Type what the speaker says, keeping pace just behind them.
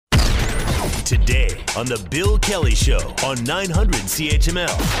Today on The Bill Kelly Show on 900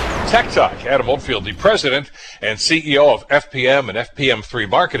 CHML. Tech Talk. Adam Oldfield, the president and CEO of FPM and FPM3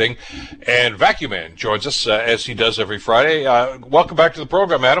 Marketing, and Vacuum Man joins us as he does every Friday. Welcome back to the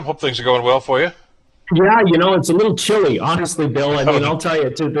program, Adam. Hope things are going well for you. Yeah, it's a little chilly, honestly, Bill. I mean, I'll tell you,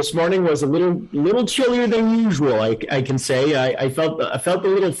 this morning was a little chillier than usual. I can say I felt a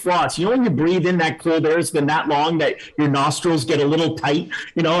little frost. When you breathe in that cold air, it's been that long that your nostrils get a little tight.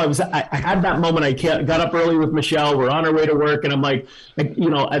 I had that moment. I got up early with Michelle. We're on our way to work, and I'm like,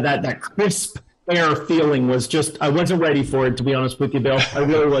 that crisp air feeling was just, I wasn't ready for it, to be honest with you, Bill. I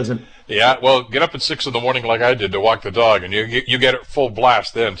really wasn't. Yeah, well, get up at 6 in the morning like I did to walk the dog, and you get it full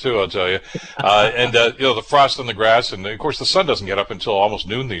blast then too, I'll tell you. The frost on the grass, and of course the sun doesn't get up until almost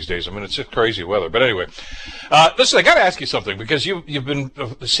noon these days. I mean, it's just crazy weather. But anyway, listen, I got to ask you something, because you've been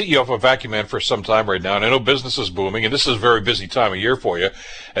the CEO of Vacuum Man for some time right now, and I know business is booming, and this is a very busy time of year for you,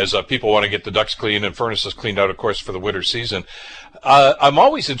 as people want to get the ducts cleaned and furnaces cleaned out, of course, for the winter season. I'm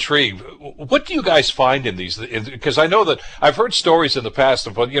always intrigued. What do you guys find in these? Because I know that I've heard stories in the past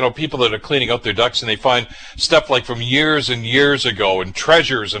of people that are cleaning out their ducts, and they find stuff like from years and years ago, and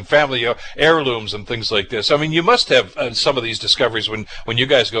treasures and family heirlooms and things like this. I mean, you must have some of these discoveries when you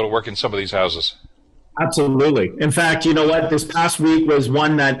guys go to work in some of these houses. Absolutely. In fact, you know what? This past week was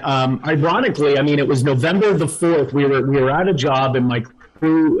one that, ironically, I mean, it was November the 4th. We were at a job, and my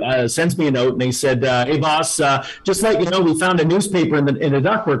crew sends me a note, and they said, "Hey, boss, just let you know, we found a newspaper in the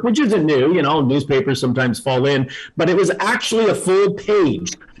ductwork," which isn't new. Newspapers sometimes fall in, but it was actually a full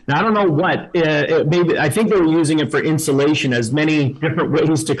page. Now, I don't know what, maybe I think they were using it for insulation, as many different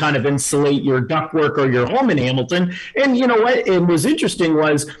ways to kind of insulate your ductwork or your home in Hamilton. And you know what? It was interesting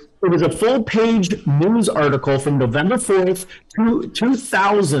was, it was a full-page news article from November 4th,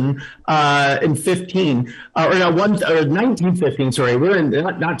 2015, or 1915, sorry. We're in,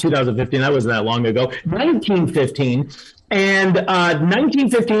 not 2015, that wasn't that long ago, 1915. And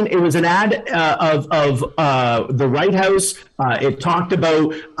 1915, it was an ad of the White House. It talked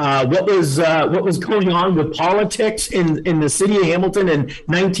about what was going on with politics in the city of Hamilton in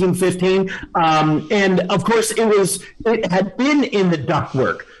 1915. And of course, it had been in the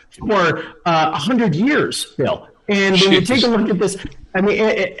ductwork for 100 years, Bill. And when you take a look at this, I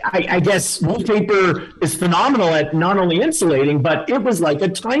mean, I guess wallpaper is phenomenal at not only insulating, but it was like a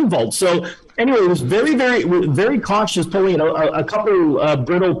time vault. So anyway, it was very, very, very cautious pulling it out. A couple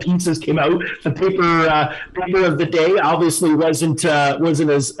brittle pieces came out. The paper of the day obviously wasn't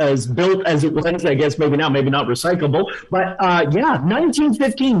as built as it was. I guess maybe not recyclable. But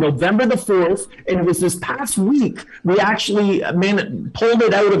 1915, November the 4th, and it was this past week we actually pulled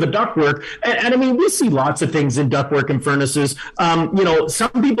it out of the ductwork. And I mean, we see lots of things in ductwork and furnaces. Some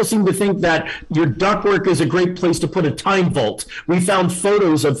people seem to think that your ductwork is a great place to put a time vault. We found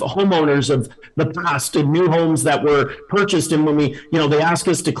photos of homeowners of the past and new homes that were purchased, and when they ask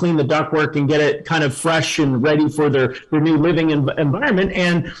us to clean the ductwork and get it kind of fresh and ready for their new living environment.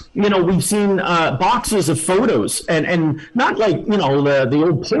 And we've seen boxes of photos, and not like the old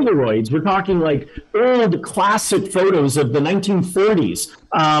Polaroids. We're talking like old classic photos of the 1940s.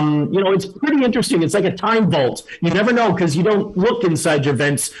 It's pretty interesting. It's like a time vault. You never know, because you don't look inside your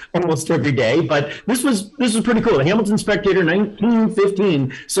vents almost every day. But this was pretty cool. The Hamilton Spectator,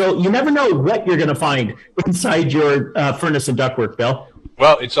 1915. So you never know what you're going to find inside your furnace and ductwork, Bill.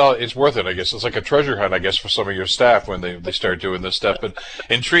 Well, it's worth it, I guess. It's like a treasure hunt, I guess, for some of your staff when they start doing this stuff. But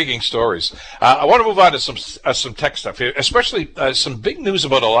intriguing stories. I want to move on to some tech stuff here, especially some big news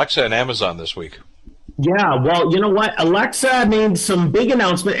about Alexa and Amazon this week. Yeah, well, you know what? Alexa made some big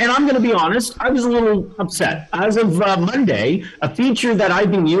announcement, and I'm going to be honest, I was a little upset. As of Monday, a feature that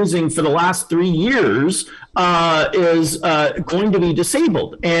I've been using for the last 3 years is going to be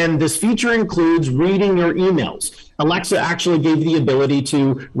disabled. And this feature includes reading your emails. Alexa actually gave the ability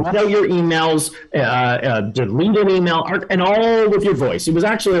to read out your emails, delete an email, and all with your voice. It was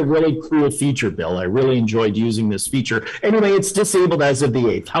actually a really cool feature, Bill. I really enjoyed using this feature. Anyway, it's disabled as of the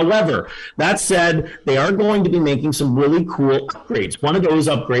 8th. However, that said, they are going to be making some really cool upgrades. One of those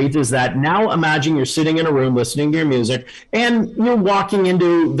upgrades is that now imagine you're sitting in a room listening to your music, and you're walking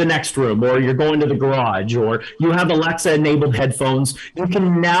into the next room, or you're going to the garage, or you have Alexa-enabled headphones. You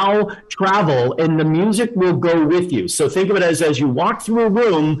can now travel, and the music will go with you. So think of it as you walk through a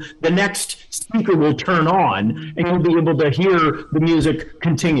room, the next speaker will turn on, and you'll be able to hear the music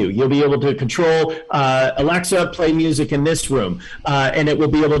continue. You'll be able to control Alexa, play music in this room, and it will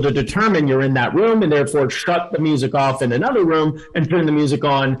be able to determine you're in that room, and therefore shut the music off in another room and turn the music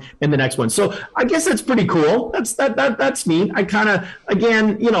on in the next one. So I guess that's pretty cool. That's neat. I kind of,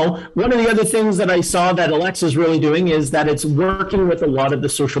 again, one of the other things that I saw that that Alexa is really doing is that it's working with a lot of the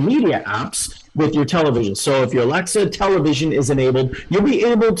social media apps with your television. So if your Alexa television is enabled, you'll be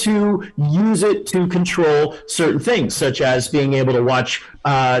able to use it to control certain things, such as being able to watch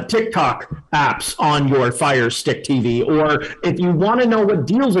TikTok apps on your Fire Stick TV. Or if you want to know what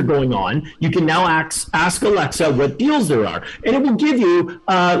deals are going on, you can now ask Alexa what deals there are. And it will give you,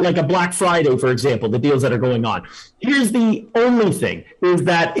 like a Black Friday, for example, the deals that are going on. Here's the only thing, is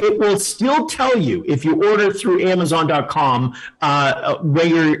that it will still tell you if you order through Amazon.com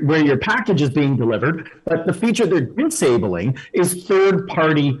where your package is being delivered, but the feature they're disabling is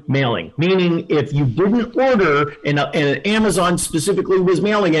third-party mailing, meaning if you didn't order and Amazon specifically was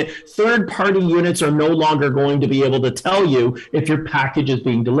mailing it, third-party units are no longer going to be able to tell you if your package is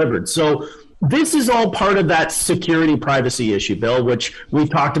being delivered. So this is all part of that security privacy issue, Bill, which we've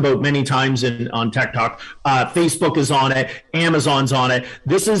talked about many times on Tech Talk. Facebook is on it. Amazon's on it.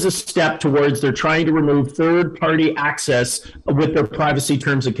 This is a step towards they're trying to remove third-party access with their privacy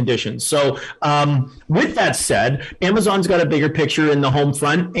terms and conditions. So with that said, Amazon's got a bigger picture in the home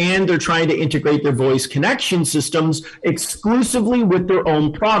front, and they're trying to integrate their voice connection systems exclusively with their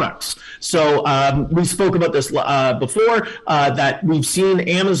own products. So we spoke about this before, that we've seen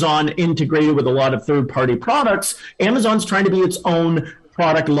Amazon integrated with a lot of third-party products. Amazon's trying to be its own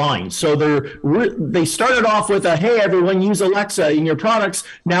product line. So they started off with hey, everyone, use Alexa in your products.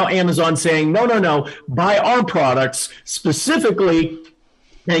 Now Amazon's saying, no, buy our products specifically,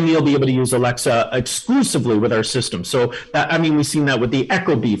 and you'll be able to use Alexa exclusively with our system. So, we've seen that with the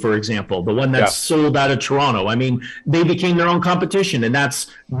Ecobee, for example, the one that's sold out of Toronto. They became their own competition, and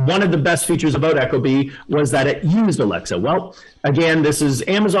that's one of the best features about Ecobee was that it used Alexa. Well, again, this is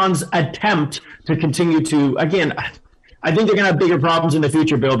Amazon's attempt to continue to, again, I think they're going to have bigger problems in the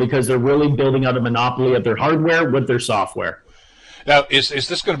future, Bill, because they're really building out a monopoly of their hardware with their software. Now, is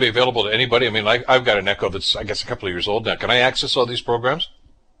this going to be available to anybody? I've got an Echo that's, I guess, a couple of years old now. Can I access all these programs?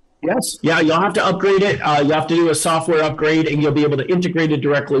 Yes. Yeah, you'll have to upgrade it. You have to do a software upgrade, and you'll be able to integrate it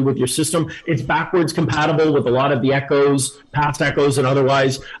directly with your system. It's backwards compatible with a lot of the Echoes, past Echoes and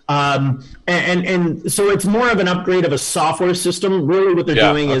otherwise. And so it's more of an upgrade of a software system. Really what they're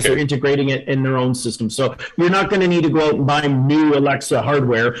doing is they're integrating it in their own system. So you're not going to need to go out and buy new Alexa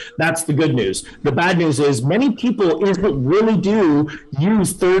hardware. That's the good news. The bad news is many people really do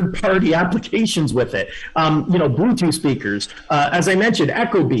use third-party applications with it. Bluetooth speakers, as I mentioned,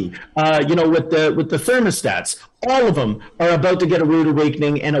 Ecobee, with the thermostats, all of them are about to get a rude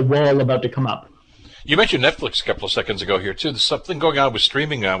awakening and a wall about to come up. You mentioned Netflix a couple of seconds ago here, too. There's something going on with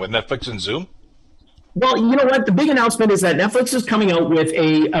streaming with Netflix and Zoom? Well, you know what? The big announcement is that Netflix is coming out with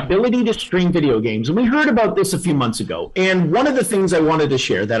a ability to stream video games. And we heard about this a few months ago. And one of the things I wanted to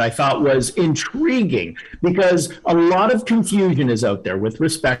share that I thought was intriguing, because a lot of confusion is out there with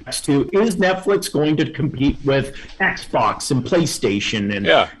respect to, is Netflix going to compete with Xbox and PlayStation and,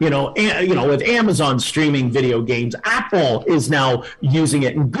 with Amazon streaming video games? Apple is now using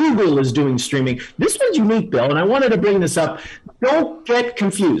it, and Google is doing streaming. This one's unique, Bill, and I wanted to bring this up. Don't get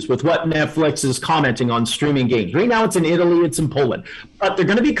confused with what Netflix is commenting on streaming games. Right now it's in Italy, it's in Poland, but they're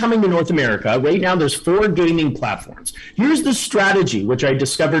going to be coming to North America. Right now there's 4 gaming platforms. Here's the strategy, which I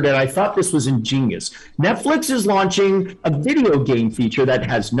discovered, and I thought this was ingenious. Netflix is launching a video game feature that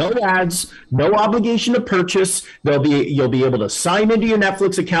has no ads, no obligation to purchase. You'll be able to sign into your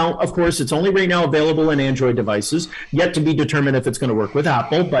Netflix account. Of course, it's only right now available on Android devices, yet to be determined if it's going to work with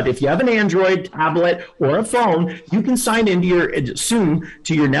Apple. But if you have an Android tablet or a phone, you can sign into soon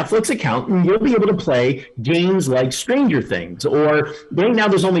to your Netflix account, and you'll be able to play games like Stranger Things. Or right now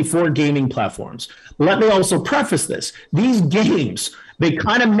there's only 4 gaming platforms. Let me also preface this. These games, they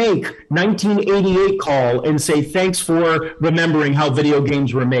kind of make 1988 call and say, thanks for remembering how video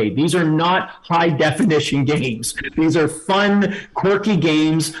games were made. These are not high definition games. These are fun, quirky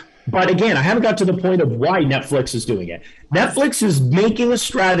games. But again, I haven't got to the point of why Netflix is doing it. Netflix is making a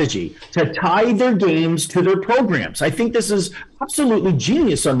strategy to tie their games to their programs. I think this is absolutely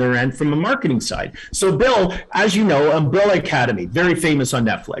genius on their end from a marketing side. So, Bill, as you know, Umbrella Academy, very famous on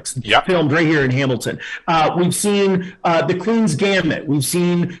Netflix, filmed right here in Hamilton. We've seen The Queen's Gambit. We've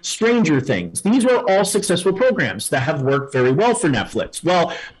seen Stranger Things. These are all successful programs that have worked very well for Netflix.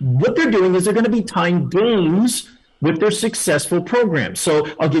 Well, what they're doing is they're going to be tying games with their successful programs. So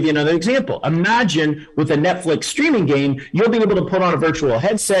I'll give you another example. Imagine with a Netflix streaming game, you'll be able to put on a virtual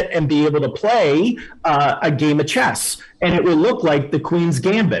headset and be able to play a game of chess. and it will look like The Queen's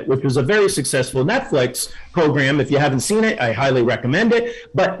Gambit, which was a very successful Netflix program. If you haven't seen it, I highly recommend it.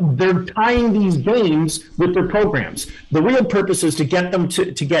 But they're tying these games with their programs. The real purpose is to get them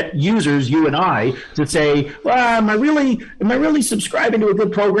to get users, you and I, to say, well, am I really subscribing to a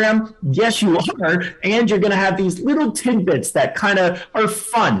good program? Yes, you are. And you're going to have these little tidbits that kind of are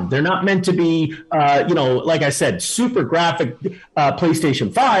fun. They're not meant to be, like I said, super graphic PlayStation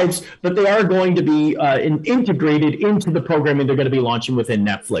 5s, but they are going to be integrated into the programming they're going to be launching within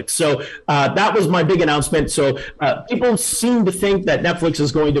Netflix. So that was my big announcement. So people seem to think that Netflix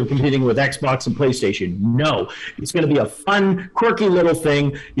is going to be competing with Xbox and PlayStation. No, it's going to be a fun, quirky little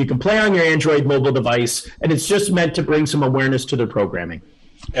thing. You can play on your Android mobile device, and it's just meant to bring some awareness to their programming.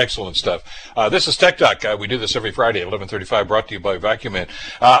 Excellent stuff. This is Tech Talk. We do this every Friday at 11:35, brought to you by Vacuum Man.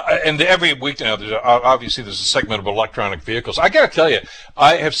 And every week now, there's a segment of electronic vehicles. I got to tell you,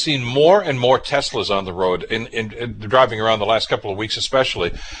 I have seen more and more Teslas on the road in driving around the last couple of weeks,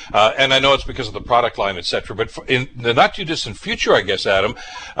 especially. And I know it's because of the product line, et cetera. But in the not too distant future, I guess, Adam,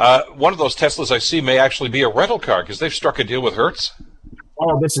 one of those Teslas I see may actually be a rental car because they've struck a deal with Hertz.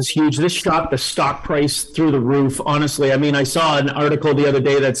 Oh, this is huge. This shot the stock price through the roof, honestly. I mean, I saw an article the other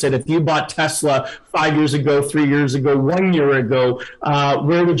day that said if you bought Tesla 5 years ago, 3 years ago, 1 year ago,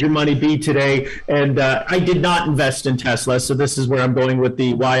 where would your money be today? And I did not invest in Tesla, so this is where I'm going with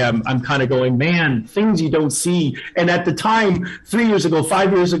why I'm kind of going, man, things you don't see. And at the time, 3 years ago,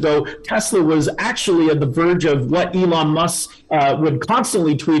 5 years ago, Tesla was actually on the verge of what Elon Musk would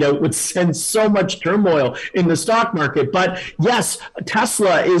constantly tweet out would send so much turmoil in the stock market. But yes,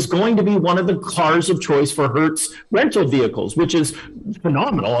 Tesla is going to be one of the cars of choice for Hertz rental vehicles, which is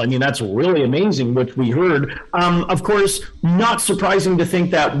phenomenal. I mean, that's really amazing, which we heard. Of course, not surprising to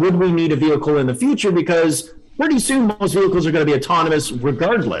think that would we need a vehicle in the future, because pretty soon most vehicles are going to be autonomous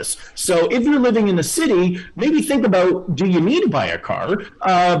regardless. So if you're living in the city, maybe think about, do you need to buy a car?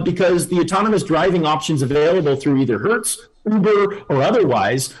 Because the autonomous driving options available through either Hertz, Uber, or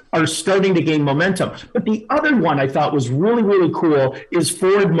otherwise are starting to gain momentum. But the other one I thought was really, really cool is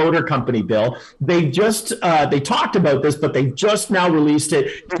Ford Motor Company, Bill. They just, they talked about this, but they've just now released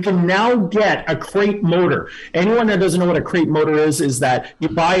it. You can now get a crate motor. Anyone that doesn't know what a crate motor is that you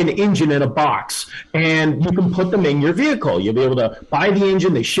buy an engine in a box and you can put them in your vehicle. You'll be able to buy the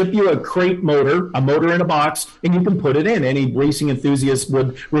engine, they ship you a crate motor, a motor in a box, and you can put it in. Any racing enthusiast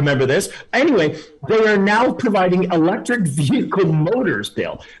would remember this. Anyway, they are now providing electric vehicle motors,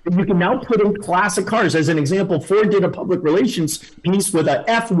 Bill, that you can now put in classic cars. As an example, Ford did a public relations piece with a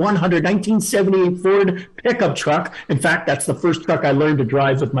F100 1978 Ford pickup truck. In fact, that's the first truck I learned to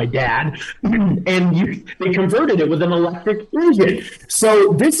drive with my dad. And they converted it with an electric engine.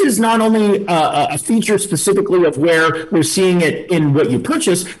 So this is not only a feature specifically of where we're seeing it in what you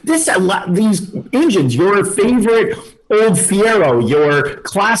purchase. These engines, your favorite old Fiero, your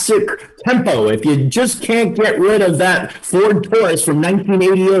classic Tempo, if you just can't get rid of that Ford Taurus from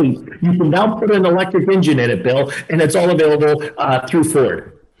 1988, you can now put an electric engine in it, Bill, and it's all available through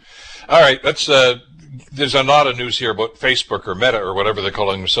Ford. All right, let's there's a lot of news here about Facebook or Meta or whatever they're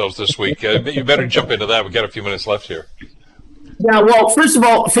calling themselves this week. You better jump into that. We've got a few minutes left here. Yeah, well, first of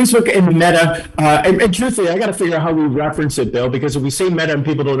all, Facebook and Meta, and truthfully, I got to figure out how we reference it, Bill, because if we say Meta and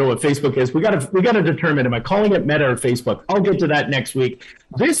people don't know what Facebook is, we got to determine, am I calling it Meta or Facebook? I'll get to that next week.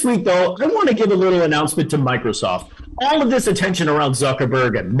 This week, though, I want to give a little announcement to Microsoft. All of this attention around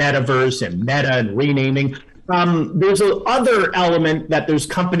Zuckerberg and Metaverse and Meta and renaming. There's another element that there's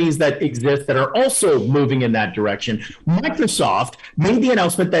companies that exist that are also moving in that direction. Microsoft made the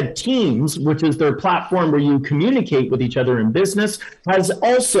announcement that Teams, which is their platform where you communicate with each other in business, has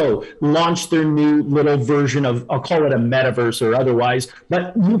also launched their new little version of, I'll call it a metaverse or otherwise,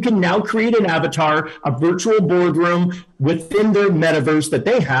 but you can now create an avatar, a virtual boardroom within their metaverse that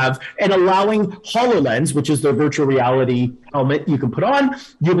they have, and allowing HoloLens, which is their virtual reality helmet you can put on,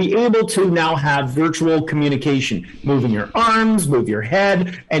 you'll be able to now have virtual communication, moving your arms, move your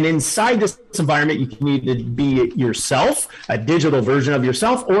head, and inside this environment, you can either be yourself, a digital version of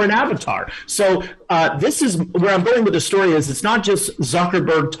yourself, or an avatar. So this is where I'm going with the story is it's not just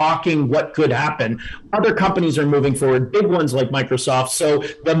Zuckerberg talking what could happen. Other companies are moving forward, big ones like Microsoft. So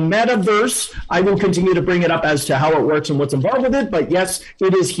the metaverse, I will continue to bring it up as to how it works and what's involved with it. But yes,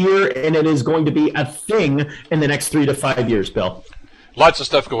 it is here and it is going to be a thing in the next 3 to 5 years, Bill. Lots of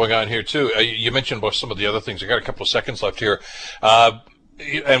stuff going on here, too. You mentioned about some of the other things. I got a couple of seconds left here.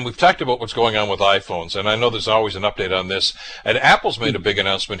 And we've talked about what's going on with iPhones, and I know there's always an update on this. And Apple's made a big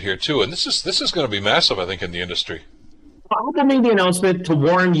announcement here, too. And this is going to be massive, I think, in the industry. Apple made the announcement to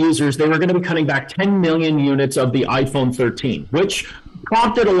warn users they were going to be cutting back 10 million units of the iPhone 13, which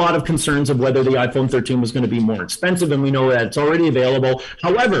prompted a lot of concerns of whether the iPhone 13 was going to be more expensive, and we know that it's already available.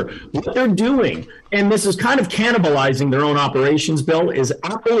 However, what they're doing, and this is kind of cannibalizing their own operations, Bill, is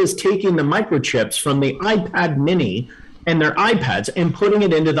Apple is taking the microchips from the iPad mini and their iPads and putting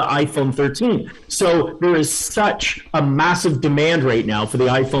it into the iPhone 13. So there is such a massive demand right now for the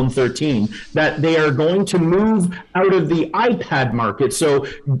iPhone 13 that they are going to move out of the iPad market. So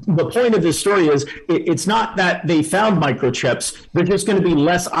the point of this story is it's not that they found microchips. They're just going to be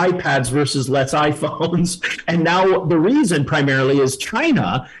less iPads versus less iPhones. And now the reason primarily is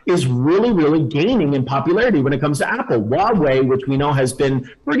China is really, really gaining in popularity when it comes to Apple. Huawei, which we know has been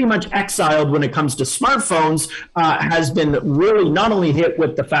pretty much exiled when it comes to smartphones, has been really not only hit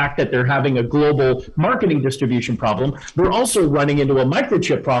with the fact that they're having a global marketing distribution problem, they're also running into a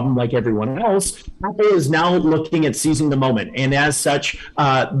microchip problem like everyone else. Apple is now looking at seizing the moment. And as such,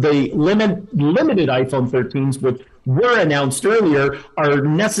 the limited iPhone 13s, which were announced earlier, are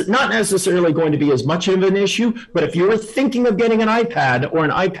not necessarily going to be as much of an issue. But if you were thinking of getting an iPad or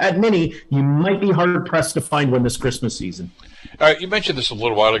an iPad mini, you might be hard pressed to find one this Christmas season. You mentioned this a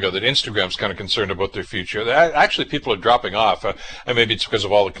little while ago, that Instagram's kind of concerned about their future. Actually, people are dropping off, and maybe it's because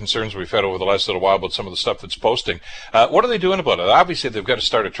of all the concerns we've had over the last little while about some of the stuff that's posting. What are they doing about it? Obviously, they've got to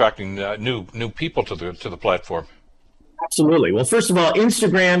start attracting new people to the platform. Absolutely. Well, first of all,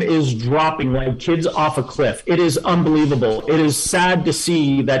 Instagram is dropping like kids off a cliff. It is unbelievable. It is sad to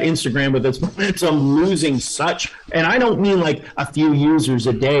see that Instagram, with its momentum, losing such, and I don't mean like a few users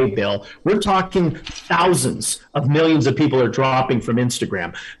a day, Bill. We're talking thousands of millions of people are dropping from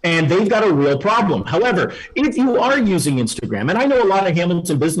Instagram, and they've got a real problem. However, if you are using Instagram, and I know a lot of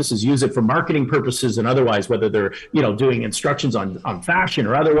Hamilton businesses use it for marketing purposes and otherwise, whether they're doing instructions on fashion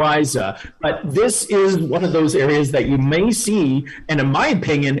or otherwise, but this is one of those areas that you may see, and in my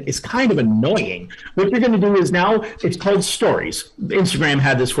opinion, is kind of annoying. What you're going to do is now it's called Stories. Instagram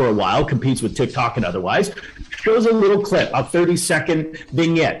had this for a while, competes with TikTok and otherwise. Shows a little clip, a 30-second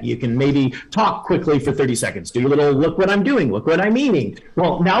vignette. You can maybe talk quickly for 30 seconds. Do a little, look what I'm doing, look what I'm eating.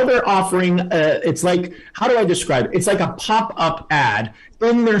 Well, now they're offering, it's like, how do I describe it? It's like a pop-up ad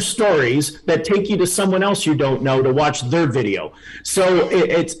in their stories that take you to someone else you don't know to watch their video. So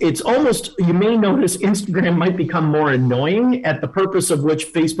it's almost, you may notice Instagram might become more annoying at the purpose of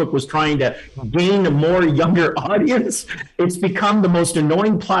which Facebook was trying to gain a more younger audience. It's become the most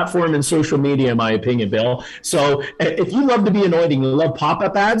annoying platform in social media, in my opinion, Bill. So if you love to be annoyed and you love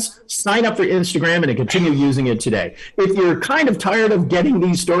pop-up ads, sign up for Instagram and continue using it today. If you're kind of tired of getting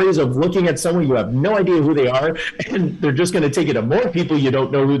these stories of looking at someone you have no idea who they are, and they're just going to take it to more people you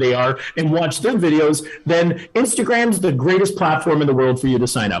don't know who they are and watch their videos, then Instagram's the greatest platform in the world for you to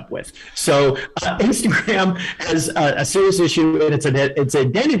sign up with. So Instagram has a serious issue, and its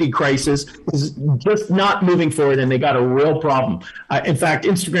identity crisis is just not moving forward, and they got a real problem. In fact,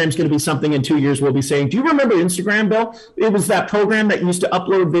 Instagram's going to be something in 2 years we'll be saying, do you remember Instagram, Bill? It was that program that used to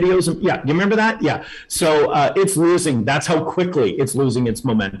upload videos. Yeah, you remember that? Yeah. So it's losing. That's how quickly it's losing its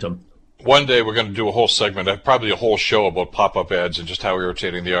momentum. One day we're going to do a whole segment, probably a whole show about pop-up ads and just how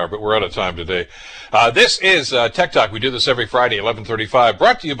irritating they are, but we're out of time today. This is Tech Talk. We do this every Friday, 11:35,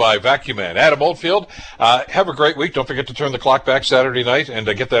 brought to you by Vacuum Man. Adam Oldfield, have a great week. Don't forget to turn the clock back Saturday night and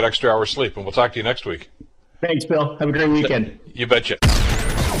get that extra hour sleep, and we'll talk to you next week. Thanks, Bill. Have a great weekend. You betcha.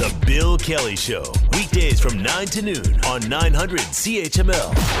 The Bill Kelly Show, weekdays from 9 to noon on 900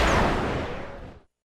 CHML.